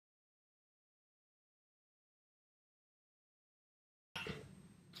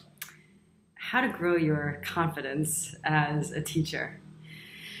how to grow your confidence as a teacher.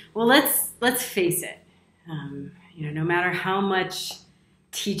 Well, let's face it. No matter how much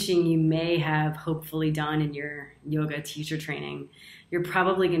teaching you may have hopefully done in your yoga teacher training, you're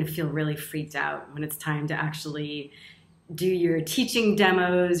probably going to feel really freaked out when it's time to actually do your teaching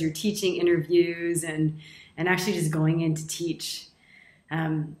demos, your teaching interviews, and actually just going in to teach.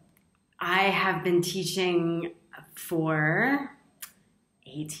 I have been teaching for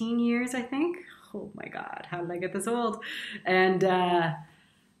 18 years, I think. Oh my God, how did I get this old? And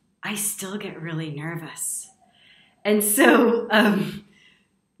I still get really nervous. And so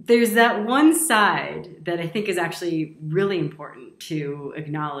there's that one side that I think is actually really important to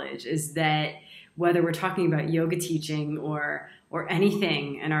acknowledge, is that whether we're talking about yoga teaching or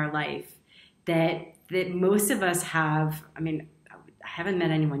anything in our life, that most of us have, I haven't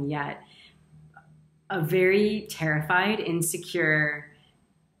met anyone yet, a very terrified, insecure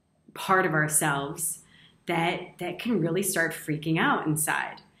part of ourselves that can really start freaking out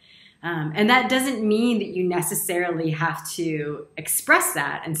inside. And that doesn't mean that you necessarily have to express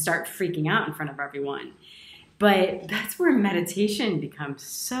that and start freaking out in front of everyone. But that's where meditation becomes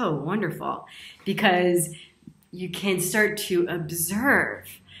so wonderful, because you can start to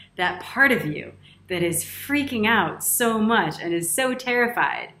observe that part of you that is freaking out so much and is so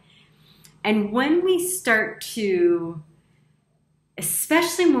terrified. And when we start to,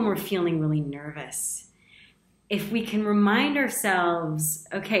 especially when we're feeling really nervous, if we can remind ourselves,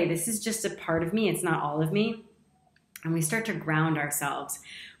 okay, this is just a part of me, it's not all of me, and we start to ground ourselves,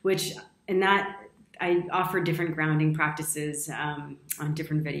 which in that I offer different grounding practices on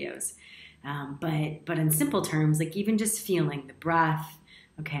different videos. But in simple terms, like even just feeling the breath,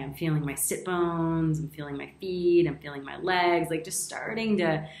 okay, I'm feeling my sit bones, I'm feeling my feet, I'm feeling my legs, like just starting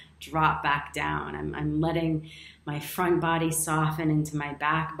to drop back down. I'm letting my front body soften into my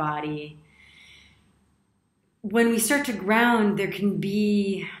back body. When we start to ground, there can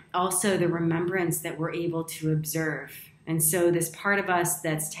be also the remembrance that we're able to observe. And so this part of us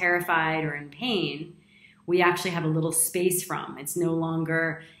that's terrified or in pain, we actually have a little space from. It's no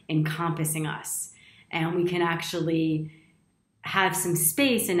longer encompassing us. And we can actually have some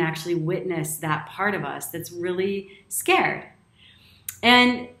space and actually witness that part of us that's really scared.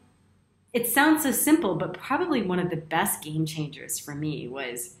 And it sounds so simple, but probably one of the best game changers for me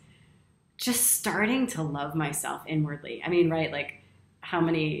was just starting to love myself inwardly. Right? Like how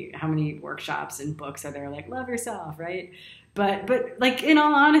many workshops and books are there like love yourself, right? But like in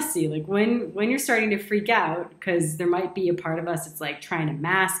all honesty, like when you're starting to freak out, because there might be a part of us that's like trying to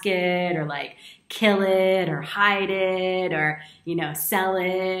mask it or like kill it or hide it or, sell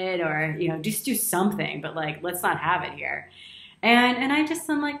it or, just do something, but like, let's not have it here. And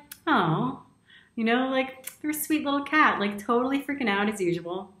I'm like, oh, like you're a sweet little cat, like totally freaking out as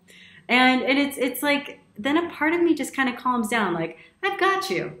usual. And it's like, then a part of me just kind of calms down, like, I've got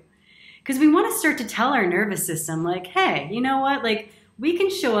you. Because we want to start to tell our nervous system, like, hey, you know what? Like, we can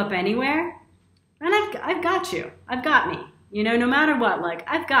show up anywhere, and I've got you. I've got me. No matter what, like,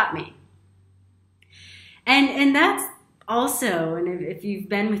 I've got me. And that's also, and if you've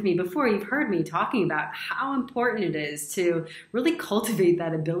been with me before, you've heard me talking about how important it is to really cultivate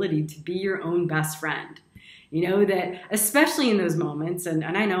that ability to be your own best friend. That especially in those moments, and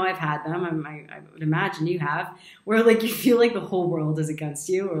I know I've had them, I would imagine you have, where like you feel like the whole world is against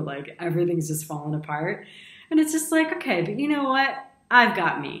you or like everything's just falling apart. And it's just like, okay, but you know what? I've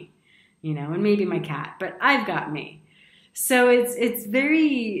got me, and maybe my cat, but I've got me. So it's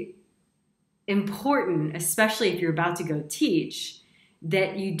very important, especially if you're about to go teach,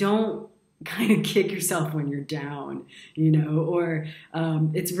 that you don't kind of kick yourself when you're down, or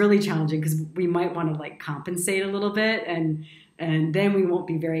it's really challenging because we might want to like compensate a little bit and then we won't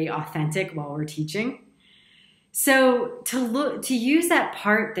be very authentic while we're teaching. So to use that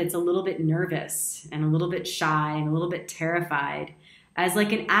part that's a little bit nervous and a little bit shy and a little bit terrified as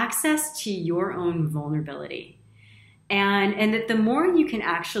like an access to your own vulnerability. And that the more you can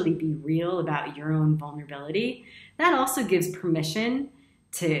actually be real about your own vulnerability, that also gives permission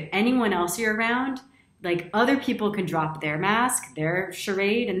to anyone else you're around. Like other people can drop their mask, their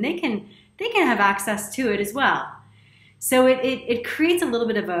charade, and they can have access to it as well. So it creates a little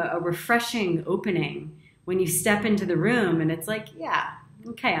bit of a refreshing opening when you step into the room and it's like, yeah,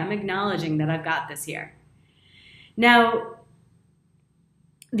 okay, I'm acknowledging that I've got this here. Now,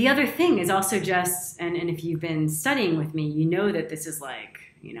 the other thing is also just, and if you've been studying with me, you know that this is like,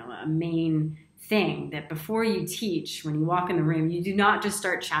 a main thing, that before you teach, when you walk in the room, you do not just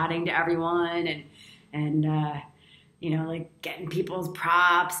start chatting to everyone and like getting people's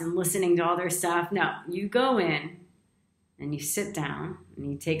props and listening to all their stuff. No, you go in and you sit down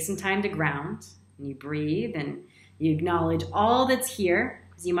and you take some time to ground and you breathe and you acknowledge all that's here,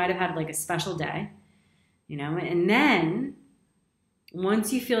 because you might have had like a special day, you know, and then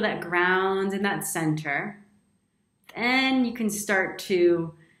once you feel that ground and that center, then you can start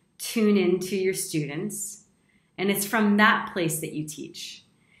to tune into your students. And it's from that place that you teach.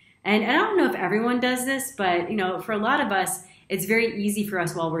 And I don't know if everyone does this, but, you know, for a lot of us, it's very easy for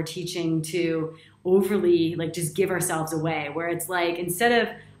us while we're teaching to overly like just give ourselves away, where it's like instead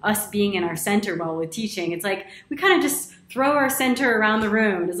of us being in our center while we're teaching, it's like we kind of just throw our center around the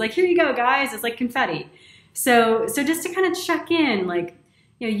room. It's like, here you go, guys. It's like confetti. So just to kind of check in, like,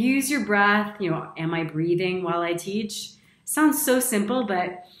 you know, use your breath. You know, am I breathing while I teach? Sounds so simple,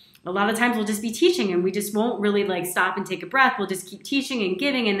 but a lot of times we'll just be teaching and we just won't really like stop and take a breath. We'll just keep teaching and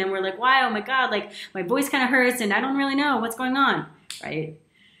giving. And then we're like, wow, oh my God, like my voice kind of hurts and I don't really know what's going on, right?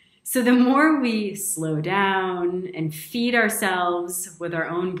 So the more we slow down and feed ourselves with our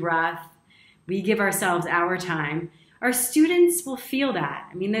own breath, we give ourselves our time, our students will feel that.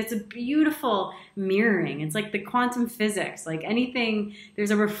 I mean, there's a beautiful mirroring. It's like the quantum physics, like anything,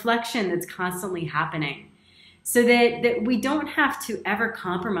 there's a reflection that's constantly happening. So that we don't have to ever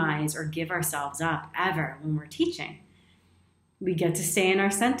compromise or give ourselves up ever when we're teaching. We get to stay in our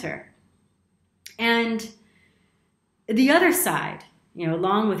center. And the other side, you know,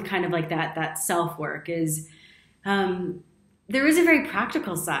 along with kind of like that self-work is there is a very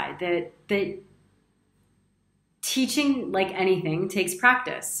practical side that teaching, like anything, takes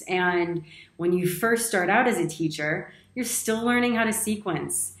practice. And when you first start out as a teacher, you're still learning how to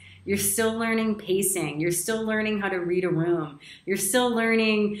sequence. You're still learning pacing. You're still learning how to read a room. You're still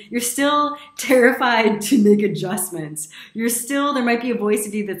terrified to make adjustments. There might be a voice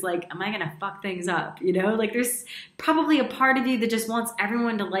of you that's like, am I going to fuck things up? You know, like there's probably a part of you that just wants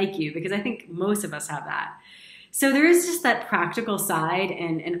everyone to like you, because I think most of us have that. So there is just that practical side.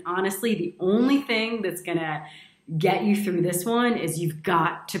 And honestly, the only thing that's going to get you through this one is you've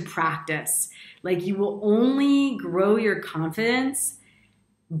got to practice. Like you will only grow your confidence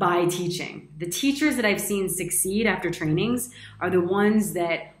by teaching. The teachers that I've seen succeed after trainings are the ones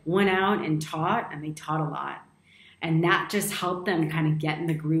that went out and taught, and they taught a lot. And that just helped them kind of get in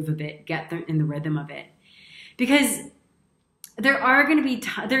the groove of it, get them in the rhythm of it. Because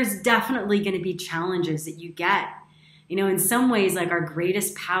there's definitely going to be challenges that you get. You know, in some ways, like our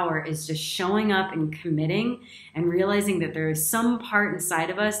greatest power is just showing up and committing and realizing that there is some part inside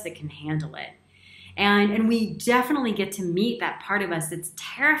of us that can handle it. And we definitely get to meet that part of us that's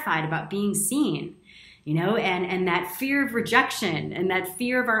terrified about being seen, you know, and that fear of rejection and that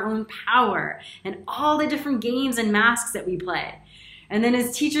fear of our own power and all the different games and masks that we play. And then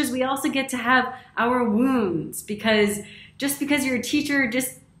as teachers, we also get to have our wounds, because just because you're a teacher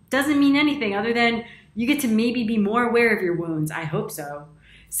just doesn't mean anything other than you get to maybe be more aware of your wounds. I hope so.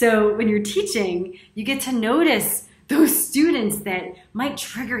 So when you're teaching, you get to notice those students that might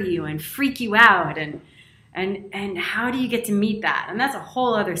trigger you and freak you out, and how do you get to meet that? And that's a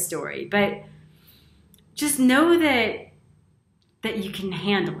whole other story. But just know that you can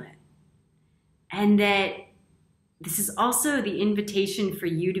handle it, and that this is also the invitation for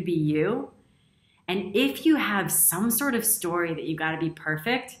you to be you. And if you have some sort of story that you got to be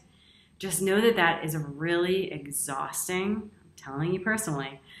perfect, just know that is a really exhausting, I'm telling you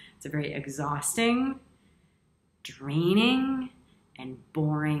personally, it's a very exhausting, draining, and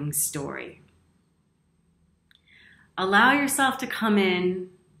boring story. Allow yourself to come in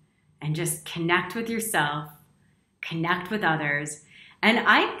and just connect with yourself, connect with others. And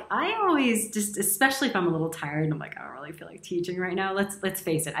I always just, especially if I'm a little tired and I'm like, I don't really feel like teaching right now. Let's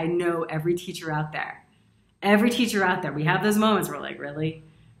face it. I know every teacher out there, we have those moments where we're like, really?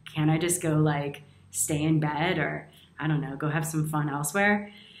 Can't I just go like stay in bed, or I don't know, go have some fun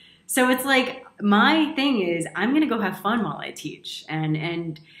elsewhere? So it's like, my thing is I'm going to go have fun while I teach,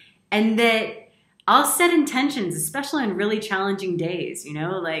 and that I'll set intentions, especially on really challenging days, you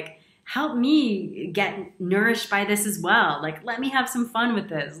know, like help me get nourished by this as well. Like, let me have some fun with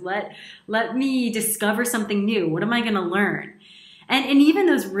this. Let me discover something new. What am I going to learn? And even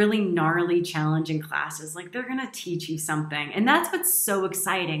those really gnarly, challenging classes, like they're going to teach you something. And that's what's so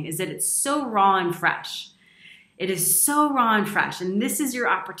exciting, is that it's so raw and fresh. It is so raw and fresh. And this is your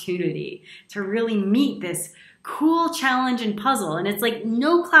opportunity to really meet this cool challenge and puzzle. And it's like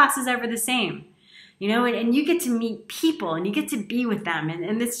no class is ever the same, you know, and you get to meet people and you get to be with them.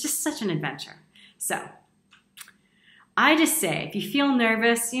 And it's just such an adventure. So I just say, if you feel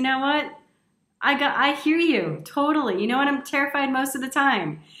nervous, you know what? I hear you totally. You know what? I'm terrified most of the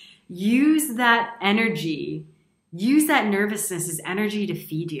time. Use that energy, use that nervousness as energy to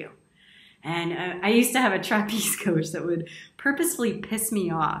feed you. And I used to have a trapeze coach that would purposefully piss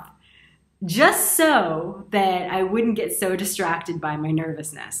me off just so that I wouldn't get so distracted by my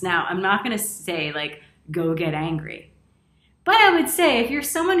nervousness. Now, I'm not going to say, like, go get angry. But I would say if you're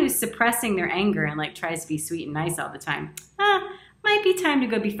someone who's suppressing their anger and, like, tries to be sweet and nice all the time, might be time to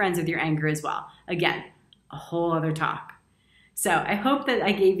go be friends with your anger as well. Again, a whole other talk. So I hope that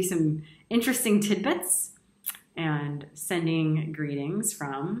I gave you some interesting tidbits, and sending greetings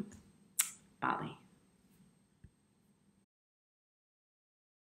from Bali.